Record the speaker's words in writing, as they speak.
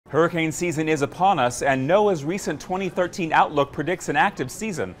Hurricane season is upon us, and NOAA's recent 2013 outlook predicts an active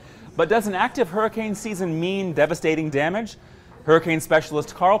season. But does an active hurricane season mean devastating damage? Hurricane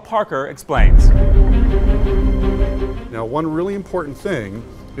specialist Carl Parker explains. Now, one really important thing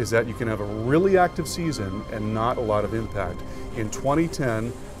is that you can have a really active season and not a lot of impact. In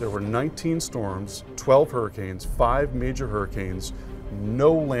 2010, there were 19 storms, 12 hurricanes, 5 major hurricanes,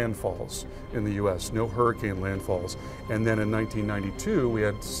 no landfalls in the U.S., no hurricane landfalls. And then in 1992, we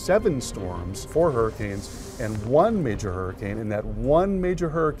had 7 storms, 4 hurricanes, and 1 major hurricane, and that 1 major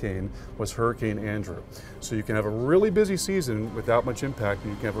hurricane was Hurricane Andrew. So you can have a really busy season without much impact,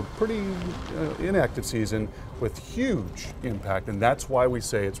 and you can have a pretty inactive season with huge impact, and that's why we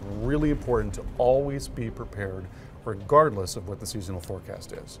say it's really important to always be prepared regardless of what the seasonal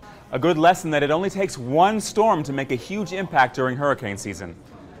forecast is. A good lesson that it only takes one storm to make a huge impact during hurricane season.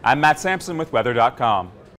 I'm Matt Sampson with Weather.com.